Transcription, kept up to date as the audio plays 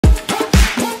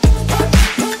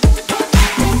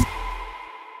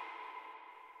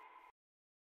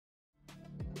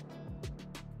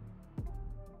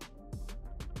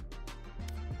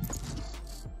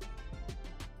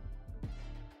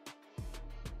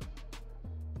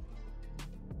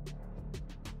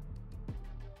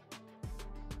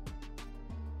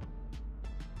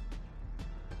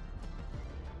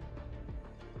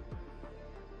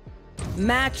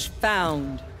Match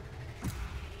found.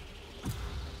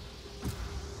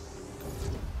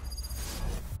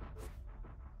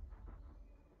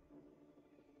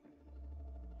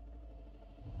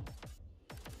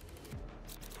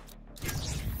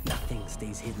 Nothing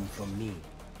stays hidden from me.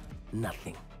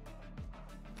 Nothing.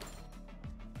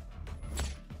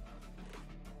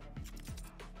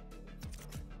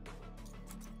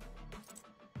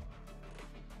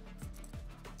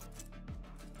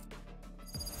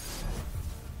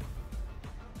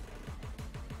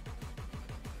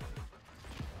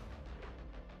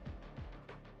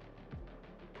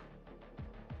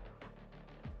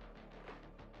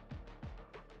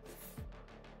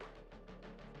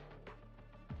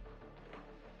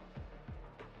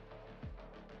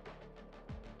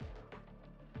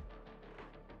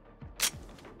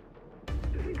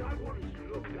 I once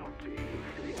looked up to you.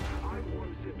 I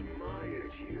once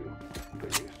admired you.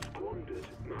 But you squandered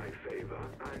my favor,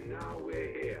 and now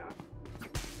we're here.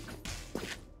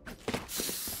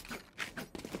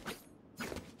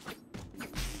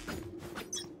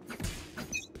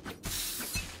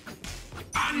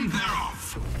 And they're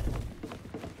off.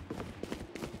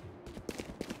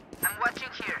 I'm watching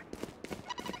here.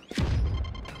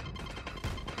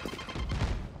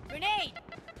 Grenade!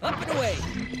 Up and away.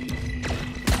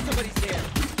 Somebody's there.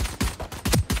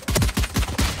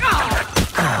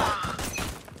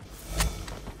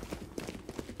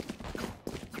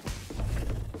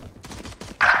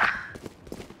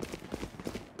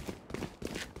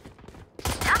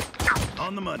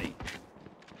 On the money.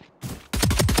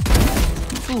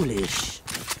 Foolish.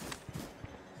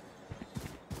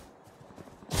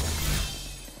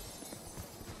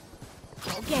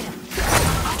 Go get him.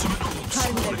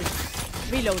 Time ready.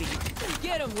 Reloading.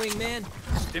 Get him, wingman.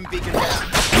 Stim beacon down.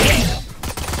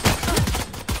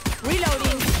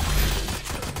 Reloading.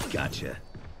 Gotcha.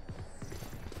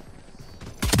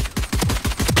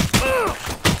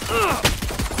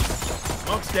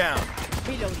 Smoke's down.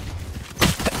 Reloading.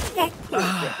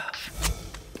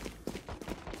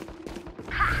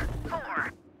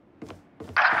 Four.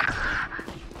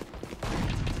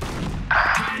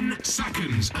 10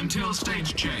 seconds until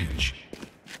stage change.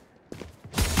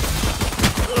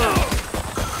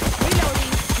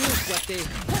 Reloading. Here's what they...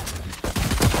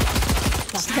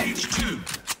 Stage 2.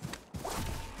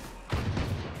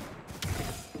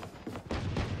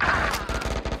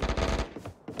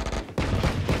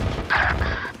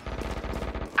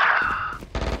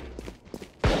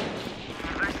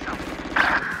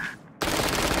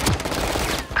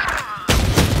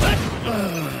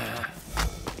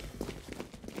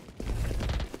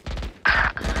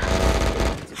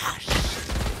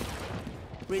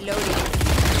 Reloading.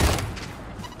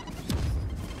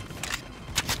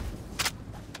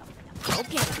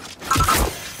 Okay.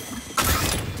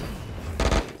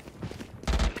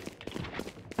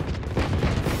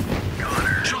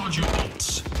 Charge your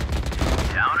bolts.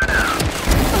 Down and out.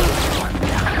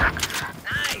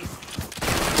 Nice.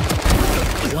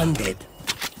 One dead.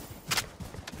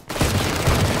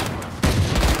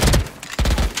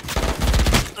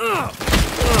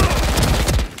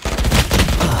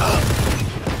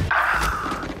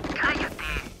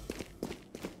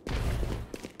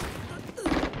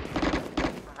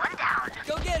 One down.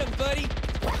 Go get him, buddy.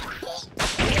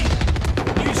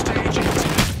 New stage is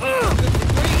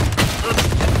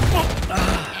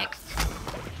Next.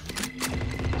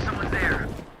 Someone there.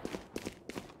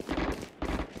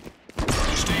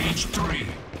 stage 3.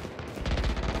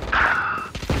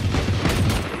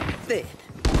 There.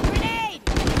 Grenade!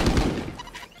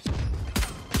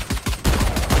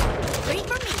 Wait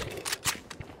for me.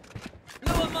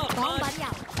 Blow him up, Bomb bud. buddy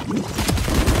out.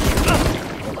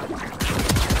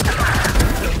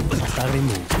 Hasta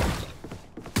removed.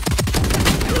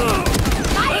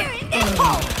 Fire in this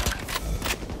hole!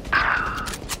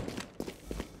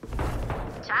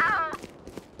 Ciao.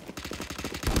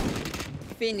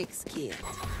 Phoenix kid.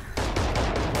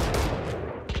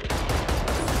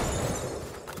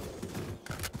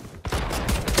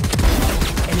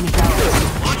 Enemy down.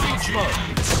 Got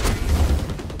him.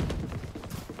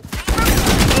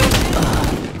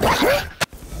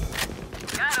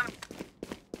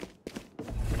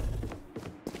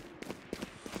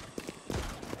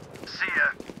 See ya.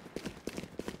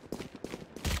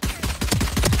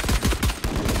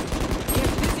 Get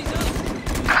busy now.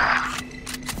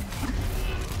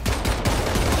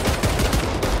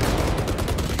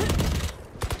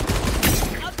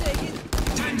 I'll take it.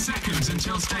 10 seconds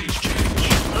until stage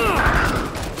change.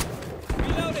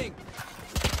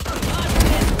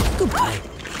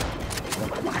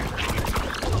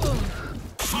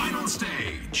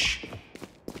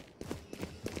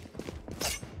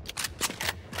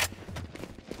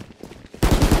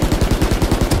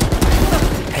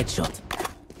 Headshot.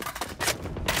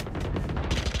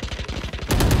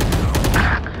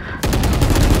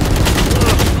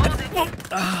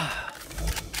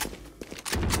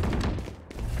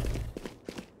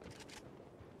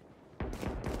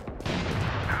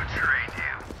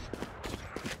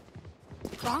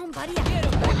 Wrong, buddy. Get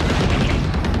him.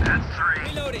 That's 3.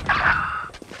 Reloading.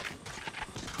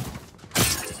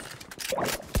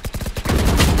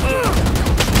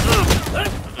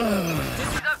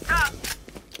 He's up top.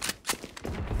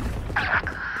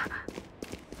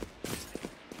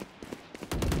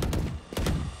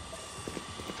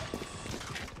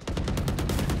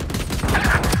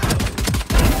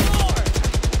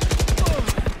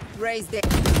 Raise the.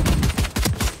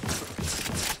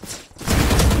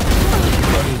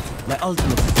 Ready. My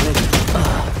ultimate is ready.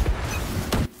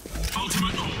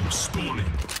 Ultimate orb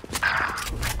spawning.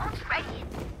 Almost ready.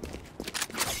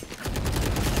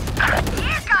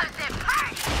 Here comes the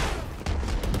party.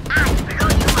 I blow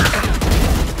you up.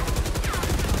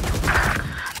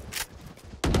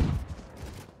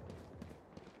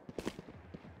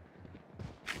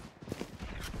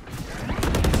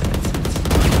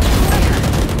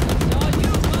 On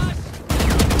you, boss.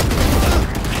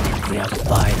 3 out of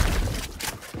 5.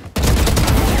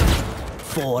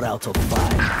 4 out of 5.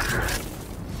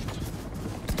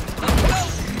 Let's go.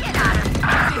 Get out of here.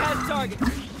 He has target.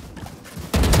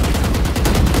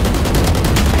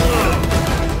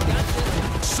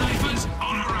 Snipers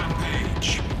on a rampage.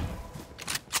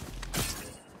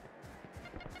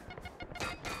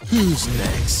 Who's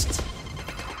next?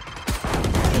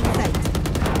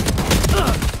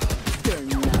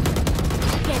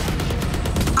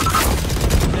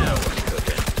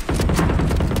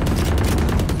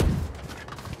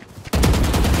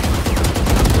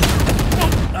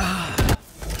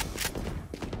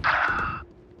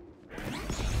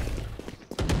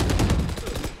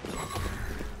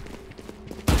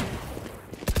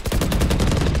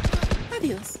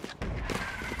 Adios.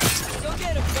 Go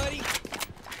get him, buddy.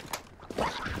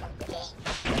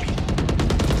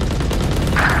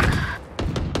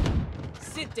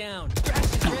 Sit down.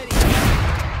 Crash is ready.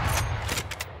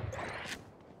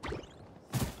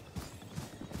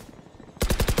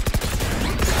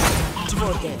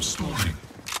 Ultimate orb spawning.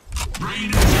 Brain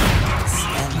is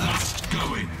blood lust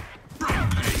going.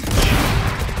 Rampage.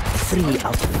 3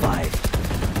 out of 5.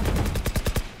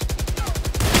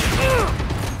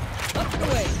 Up and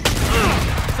away.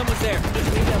 Someone's there.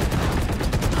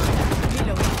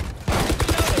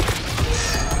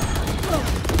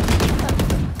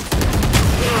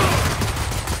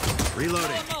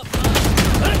 Reloading. Come up,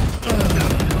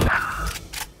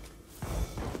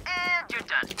 And you're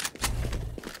done.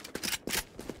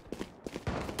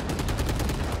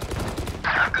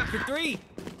 I'm good for 3.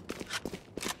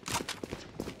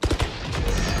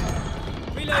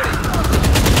 Reloading.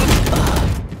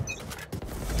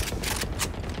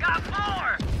 Got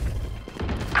 4.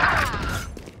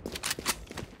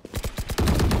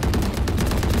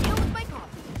 Deal with my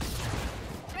coffee.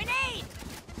 Grenade.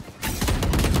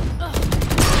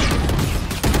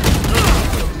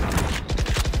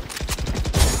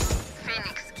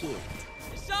 Phoenix kid.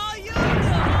 It's all you, little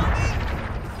homie.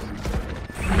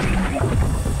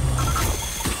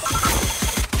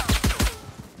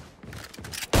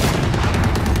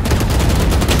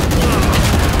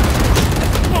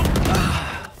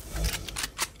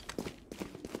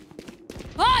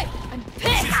 Hi, I'm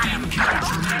pissed. 15 kills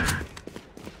remaining.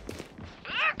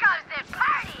 Here comes the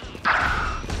party.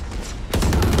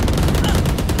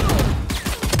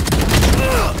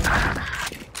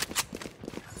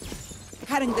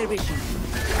 Cutting their vision.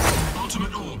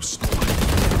 Ultimate orb spawning.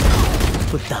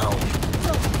 Put down.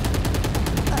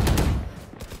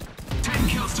 10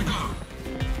 kills to go.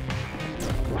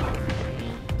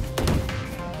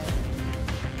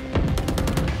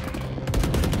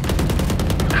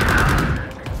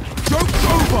 Joke's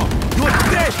over! You're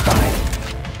dead!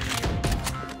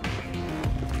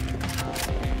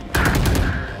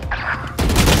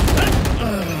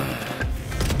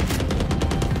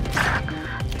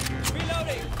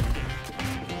 Reloading.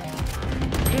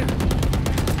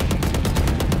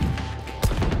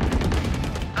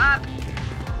 Up.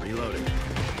 Reloading.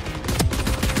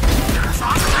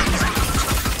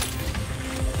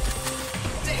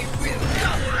 Stay with me,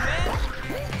 man.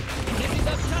 Enemy's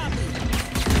up top.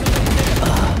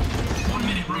 1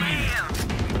 minute remaining.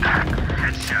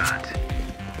 Headshot.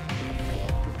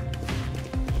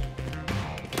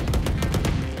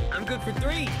 I'm good for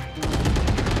 3.